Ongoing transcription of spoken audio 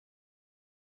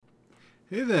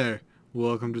Hey there,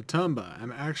 welcome to Tomba.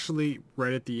 I'm actually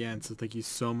right at the end, so thank you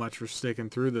so much for sticking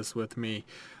through this with me.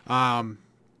 I've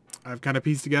kind of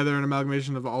pieced together an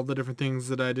amalgamation of all the different things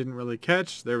that I didn't really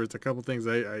catch. There was a couple things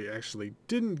I actually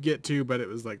didn't get to, but it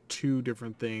was like two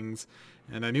different things,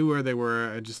 and I knew where they were.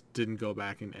 I just didn't go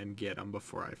back and get them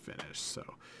before I finished.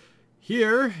 So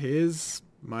here is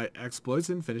my exploits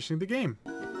in finishing the game.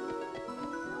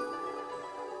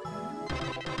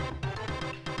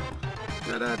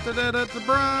 The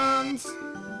bronze!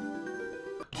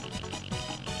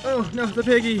 Oh, no, the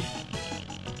piggy!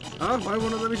 Oh, why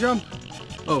won't it let me jump?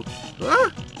 Oh,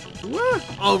 ah!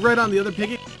 What? Oh, right on the other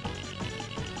piggy.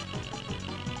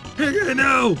 Piggy,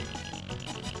 no!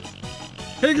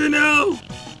 Piggy, no!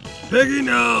 Piggy,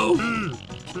 no!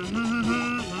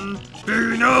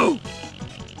 Piggy, no!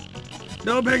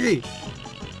 No, piggy!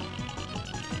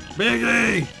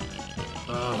 Piggy!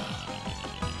 Oh.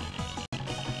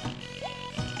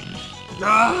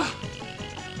 Ah!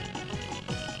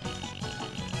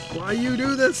 Why you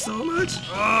do this so much?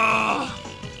 Ah!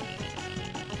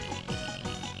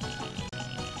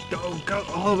 Go, go!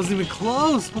 Oh, it wasn't even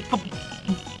close! What the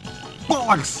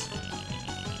bollocks?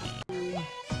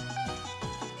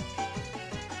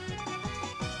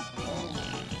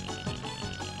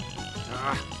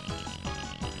 Ah!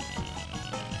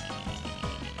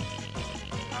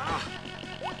 Ah!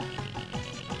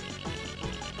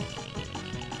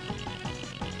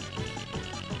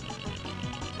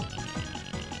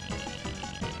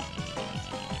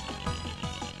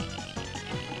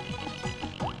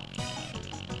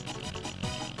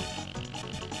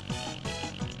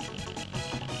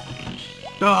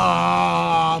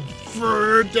 Ah,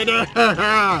 fruit!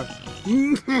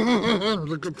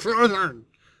 Look at frozen.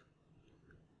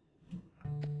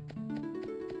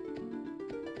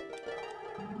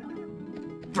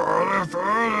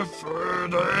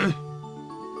 Further.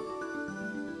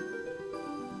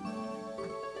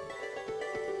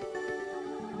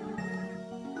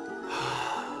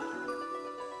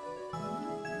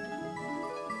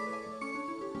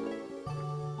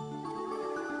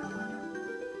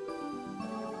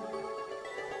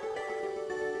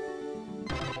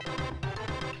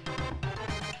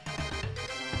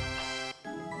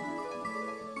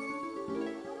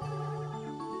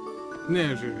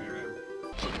 No, sure.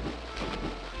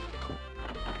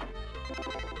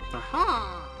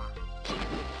 Aha!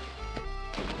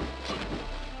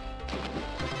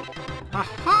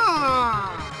 Aha!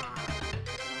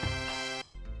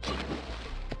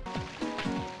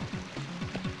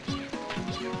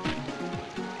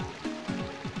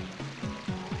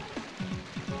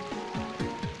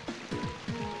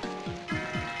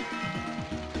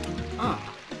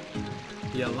 Ah,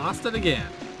 you lost it again.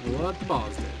 What the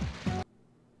balls did.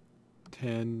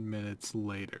 10 minutes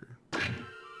later.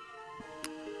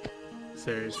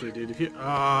 Seriously, dude, if you...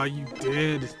 Ah, you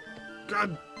did.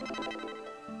 God.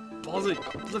 Ballsy,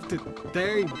 lift it.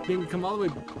 There, you can come all the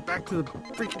way back to the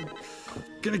freaking...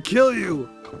 Gonna kill you.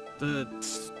 The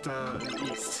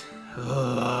east.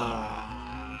 Aha!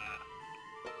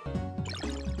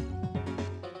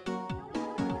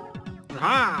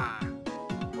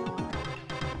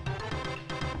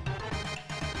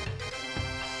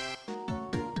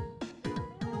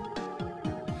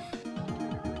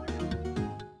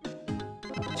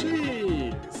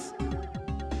 Jeez.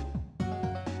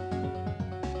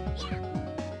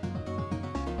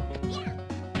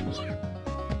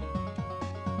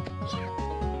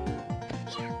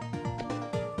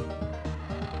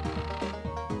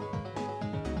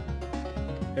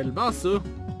 El vaso.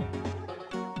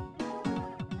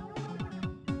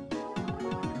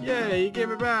 Yay, he gave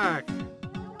it back.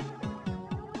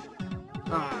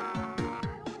 Ah.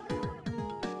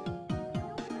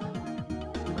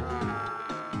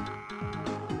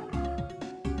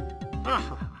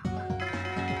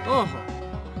 Oh,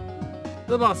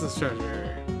 the boss's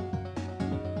treasure.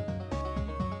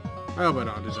 I hope I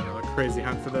don't do another crazy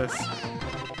hunt for this.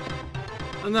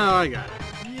 Oh, no, I got it.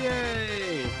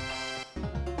 Yay!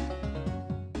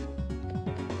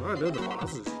 Oh, dude, the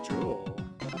boss's jewel.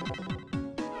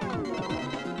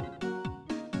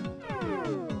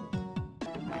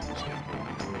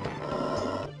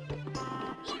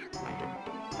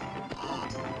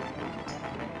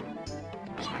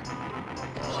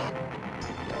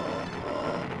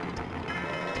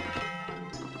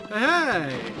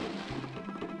 Hey!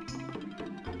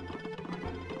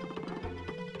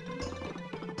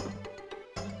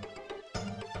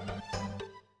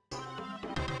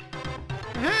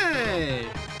 Hey!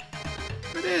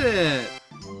 I did it!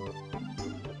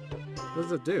 What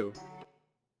does it do? You're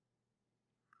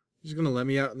just gonna let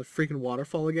me out in the freaking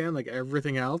waterfall again like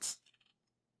everything else?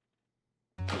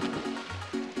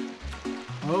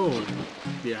 Oh,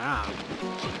 yeah.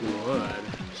 Wood.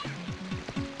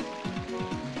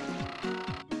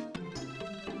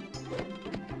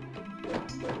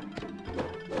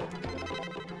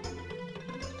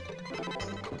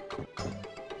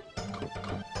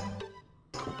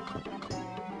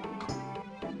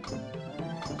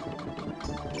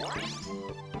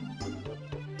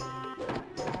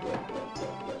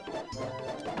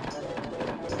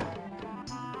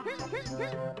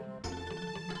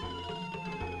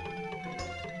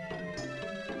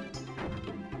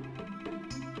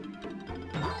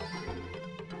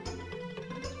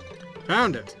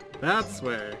 Found it. That's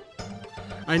where.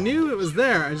 I knew it was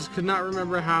there, I just could not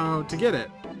remember how to get it.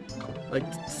 Like,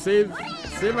 save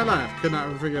my life. Could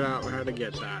not figure out how to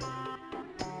get that.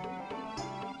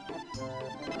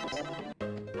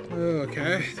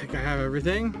 Okay, I think I have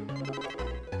everything.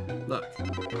 Look.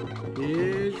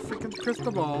 Here's your freaking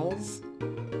crystal balls.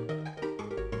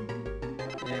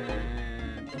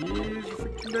 And here's your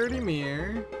freaking dirty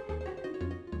mirror.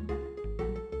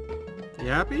 You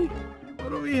happy? What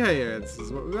do we here? This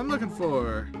is what we've been looking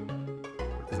for.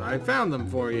 Because I found them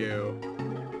for you.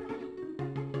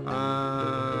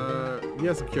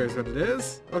 Yes, I'm curious what it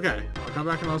is. Okay, I'll come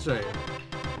back and I'll show you.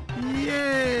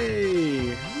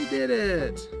 Yay! We did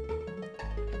it!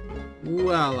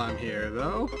 Well, I'm here,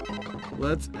 though.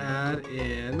 Let's add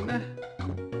in...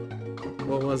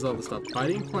 What was all the stuff?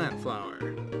 Biting plant flower.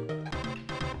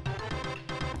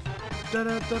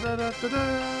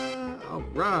 Da-da-da-da-da-da-da!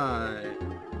 Alright!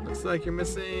 Looks like you're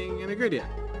missing an ingredient.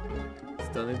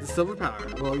 Still need the silver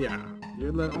powder. Well, yeah. You're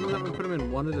only let me put them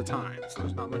in one at a time, so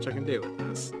there's not much I can do with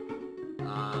this.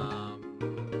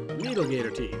 Needle gator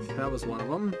teeth. That was one of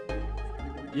them.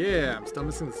 Yeah, I'm still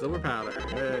missing the silver powder.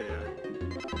 Yeah.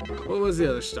 What was the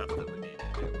other stuff that we needed?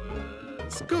 It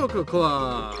was Cocoa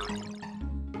Claw.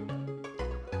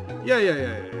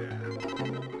 Yeah.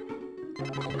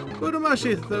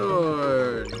 Budamashi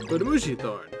Thorn. Budamashi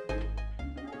Thorn.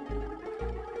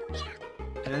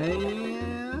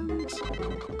 And...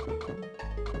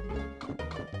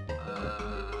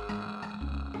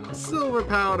 silver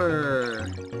powder.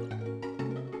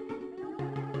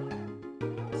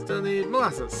 Still need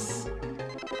molasses.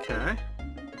 Okay.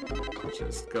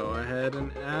 Just go ahead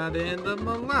and add in the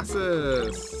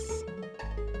molasses.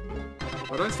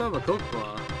 Why do I still have a Cocoa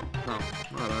Claw? Oh,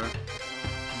 whatever.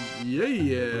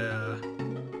 Yeah.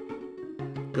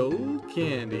 Gold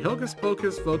candy. Hocus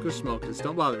pocus, focus smocus.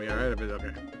 Don't bother me, alright?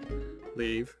 Okay.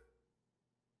 Leave.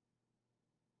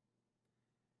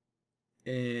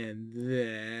 And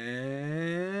then...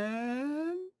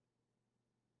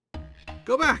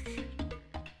 go back!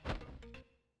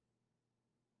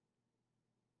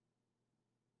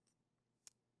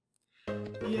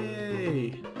 Yay!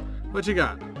 What you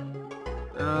got?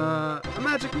 A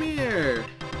magic mirror!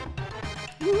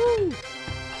 Woohoo!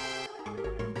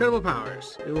 Incredible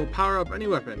powers. It will power up any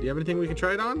weapon. Do you have anything we can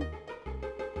try it on?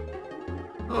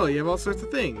 Oh, you have all sorts of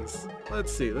things.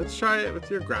 Let's see. Let's try it with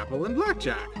your grapple and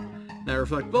blackjack. Now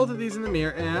reflect both of these in the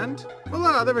mirror and...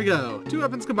 voila! There we go! 2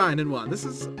 weapons combined in one. This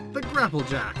is the grapple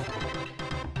jack.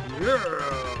 Yeah!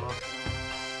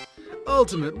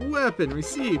 Ultimate weapon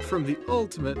received from the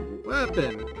ultimate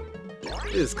weapon.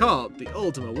 It is called the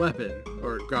ultimate weapon.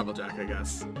 Or grapple jack, I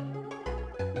guess.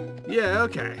 Yeah,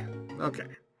 okay. Okay.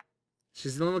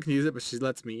 She's the only one who can use it, but she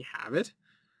lets me have it.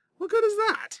 What good is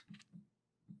that?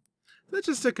 Is that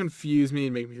just to confuse me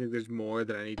and make me think there's more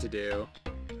that I need to do?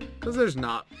 Because there's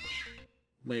not.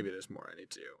 Maybe there's more I need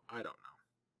to do. I don't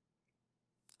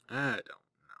know.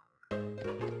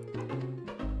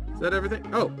 Is that everything?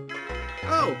 Oh!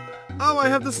 Oh! Oh, I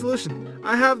have the solution!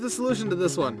 I have the solution to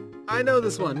this one! I know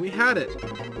this one! We had it!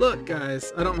 Look,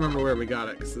 guys, I don't remember where we got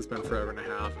it, because it's been forever and a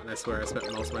half, and I swear I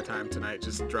spent most of my time tonight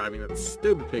just driving that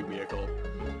stupid pig vehicle.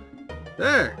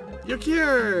 There! You're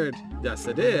cured! Yes,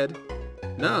 I did.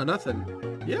 No, nothing.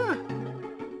 Yeah.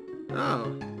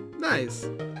 Oh, nice.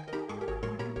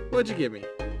 What'd you give me?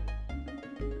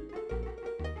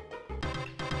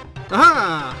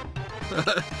 Aha!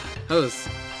 that was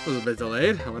a bit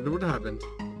delayed. I wonder what happened.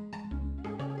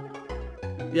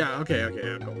 Yeah, okay,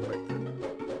 I'll go quick then.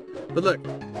 But look,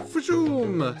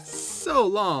 Fashoom! So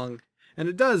long! And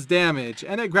it does damage,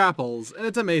 and it grapples, and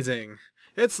it's amazing.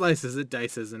 It slices, it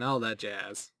dices, and all that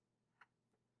jazz.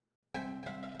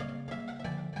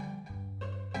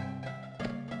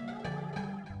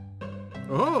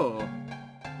 Oh!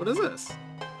 What is this?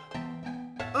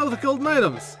 Oh, the golden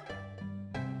items!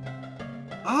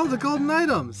 Oh, the golden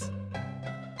items!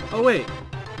 Oh, wait.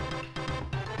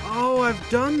 Oh, I've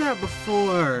done that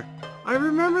before! I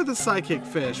remember the psychic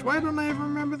fish. Why don't I ever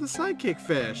remember the psychic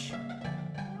fish?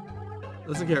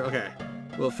 Listen here, okay.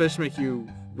 Will fish make you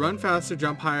Run faster,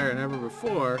 jump higher than ever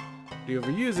before. If you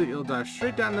overuse it, you'll dive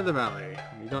straight down to the valley.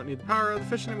 You don't need the power of the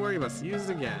fish anymore, you must use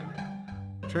it again.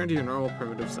 Return to your normal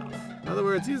primitive self. In other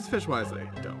words, use the fish wisely.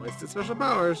 Don't waste its special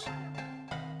powers.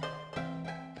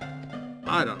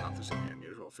 I don't know if there's any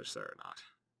unusual fish there or not.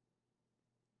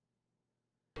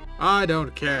 I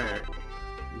don't care.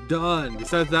 Done.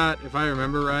 Besides that, if I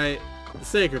remember right, the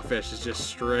sacred fish is just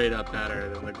straight up better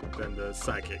than the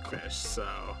psychic fish, so...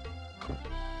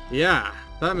 yeah,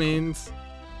 that means...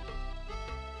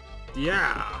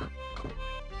 yeah.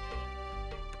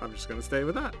 I'm just gonna stay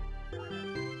with that.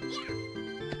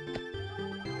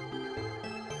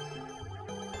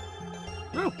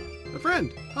 Oh, a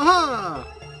friend! Aha!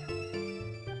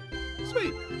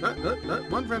 Sweet!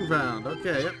 One friend found.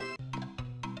 Okay, yep.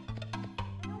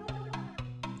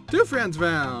 2 friends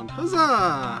found!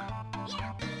 Huzzah!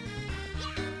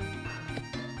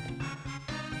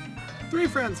 3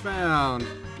 friends found!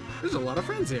 There's a lot of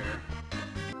friends here.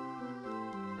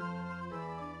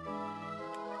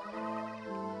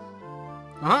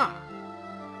 Aha!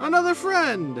 Another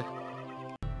friend!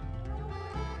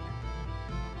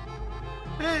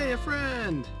 Hey, a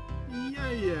friend!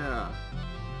 Yeah!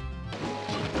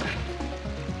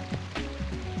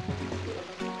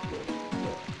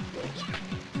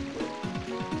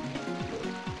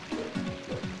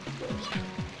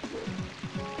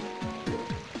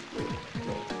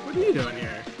 What are you doing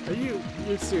here?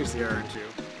 You seriously aren't you?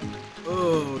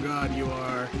 Oh god, you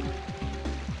are.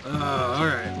 Oh,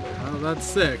 alright. Well, that's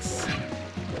 6.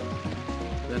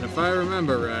 Then if I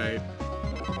remember right...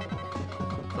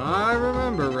 I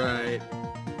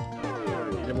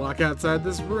need to walk outside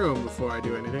this room before I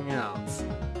do anything else.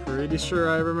 Pretty sure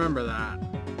I remember that.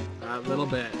 That little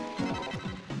bit.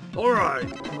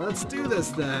 Alright, let's do this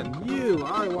then.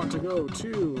 I want to go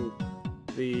to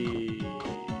the...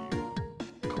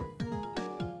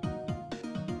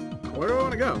 where do I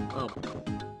want to go? Oh.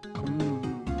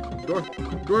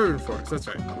 Dwarven Forest, that's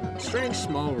right. Strange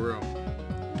small room.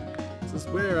 This is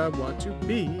where I want to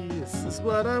be. This is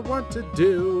what I want to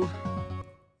do.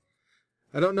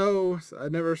 I don't know. I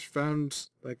never found,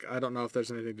 like, I don't know if there's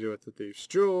anything to do with the Thief's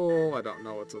Jewel. I don't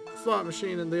know what's with the slot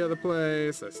machine in the other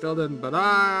place. I still didn't, but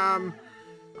I'm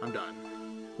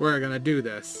done. We're gonna do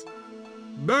this.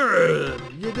 Burn!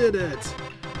 You did it!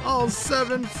 All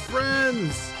 7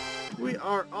 friends! We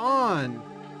are on!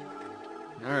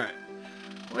 Alright.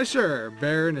 Why sure,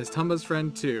 Baron is Tomba's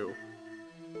friend too.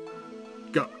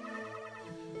 Go.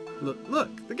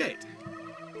 Look, the gate.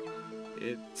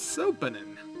 It's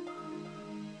opening.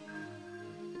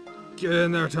 Get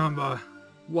in there, Tomba.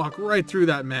 Walk right through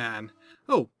that man.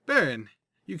 Oh, Baron,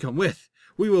 you come with.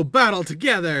 We will battle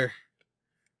together.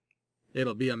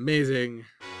 It'll be amazing.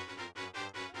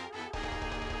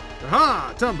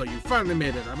 Aha! Tomba, you finally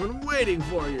made it. I've been waiting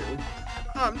for you.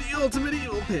 I'm the ultimate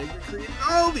evil pig that created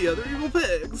all the other evil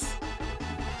pigs.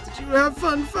 Did you have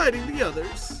fun fighting the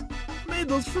others? Made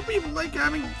those for people like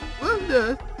having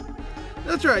fun.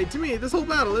 That's right, to me, this whole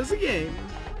battle is a game.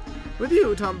 With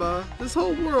you, Tomba, this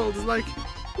whole world is like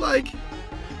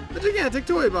a gigantic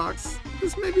toy box.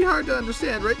 This may be hard to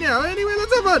understand right now. Anyway,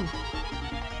 let's have fun.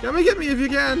 Come and get me if you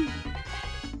can.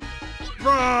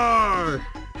 Roar!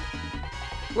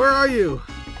 Where are you?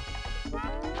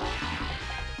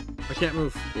 I can't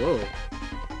move. Whoa.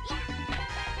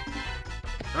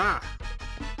 Ah.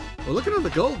 Well, look at all the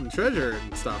gold and treasure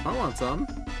and stuff. I want some.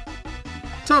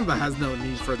 Tomba has no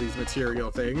need for these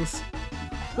material things.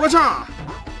 Whatcha!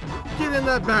 Get in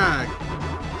that bag.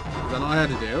 Is that all I had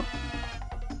to do?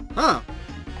 Huh.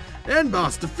 End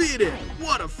boss defeated.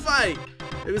 What a fight.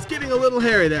 It was getting a little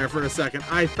hairy there for a second.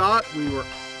 I thought we were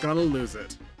gonna lose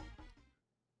it.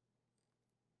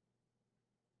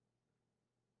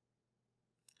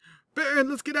 Baron,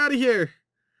 let's get out of here!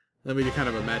 Then we do kind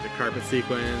of a magic carpet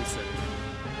sequence. And...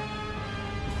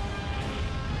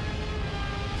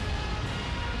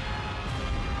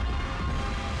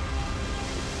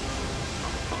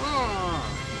 oh.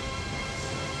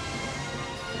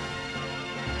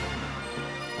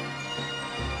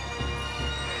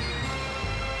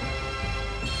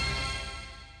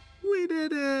 We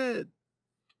did it!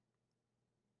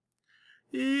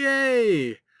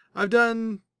 Yay! I've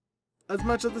done as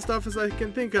much of the stuff as I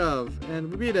can think of, and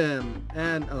we beat him,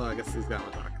 and oh, I guess he's got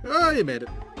one talk. Oh, you made it.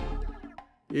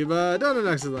 You've done an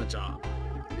excellent job.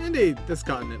 Indeed, this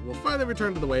continent will finally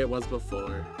return to the way it was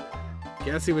before.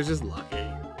 Guess he was just lucky.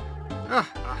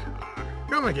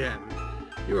 Come again.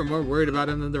 You were more worried about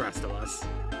him than the rest of us.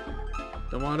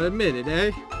 Don't want to admit it,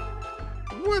 eh?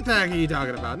 What the heck are you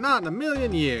talking about? Not in a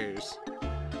million years.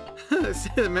 See,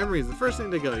 the memory is the first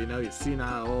thing to go, you know, you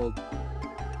senile old...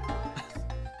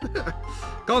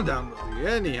 Calm down, Lily.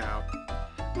 Anyhow,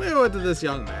 we owe it to this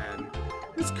young man.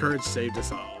 His courage saved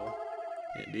us all.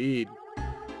 Indeed.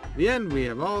 In the end, we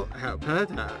have all...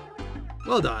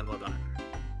 Well done, well done.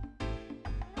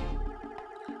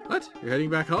 What? You're heading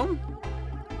back home?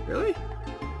 Really?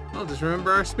 Well, just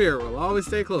remember our spirit will always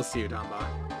stay close to you, Tomba.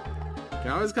 You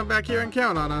can always come back here and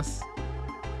count on us.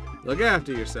 Look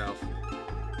after yourself.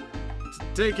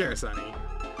 Take care, Sonny.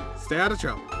 Stay out of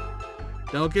trouble.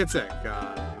 Don't get sick.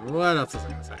 What else was I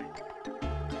gonna say?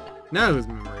 Now whose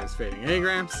memory is fading, eh,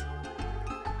 Gramps?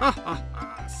 Ha ha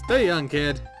ha. Stay young,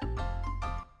 kid.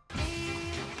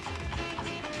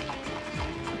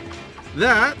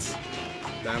 That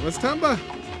was Tomba.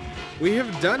 We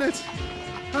have done it.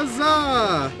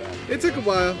 Huzzah! It took a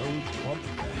while.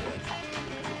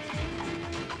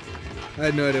 I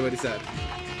had no idea what he said.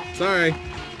 Sorry.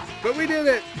 But we did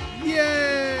it!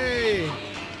 Yay!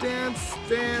 Dance,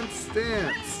 dance,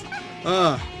 dance.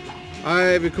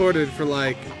 I recorded for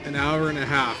like an hour and a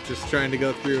half just trying to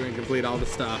go through and complete all the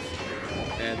stuff.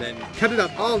 And then cut it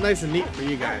up all nice and neat for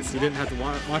you guys so you didn't have to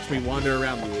watch me wander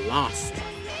around lost.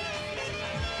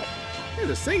 They're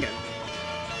just singing.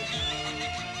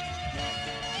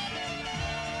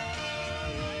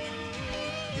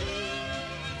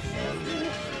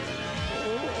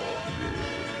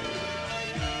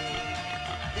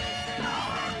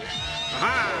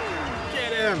 Aha!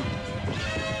 Get him!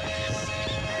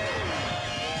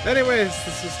 Anyways,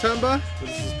 this is Tomba.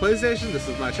 This is PlayStation. This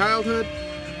is my childhood.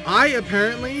 I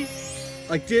apparently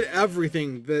did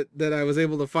everything that I was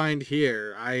able to find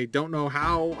here. I don't know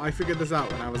how I figured this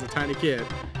out when I was a tiny kid.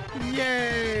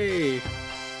 Yay!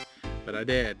 But I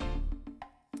did.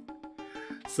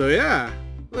 So yeah,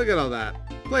 look at all that.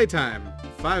 Playtime.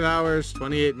 5 hours,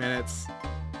 28 minutes.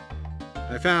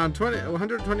 I found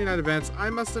 129 events. I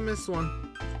must have missed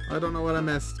one. I don't know what I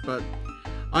missed, but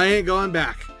I ain't going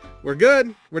back. We're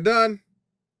good. We're done.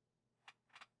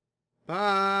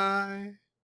 Bye.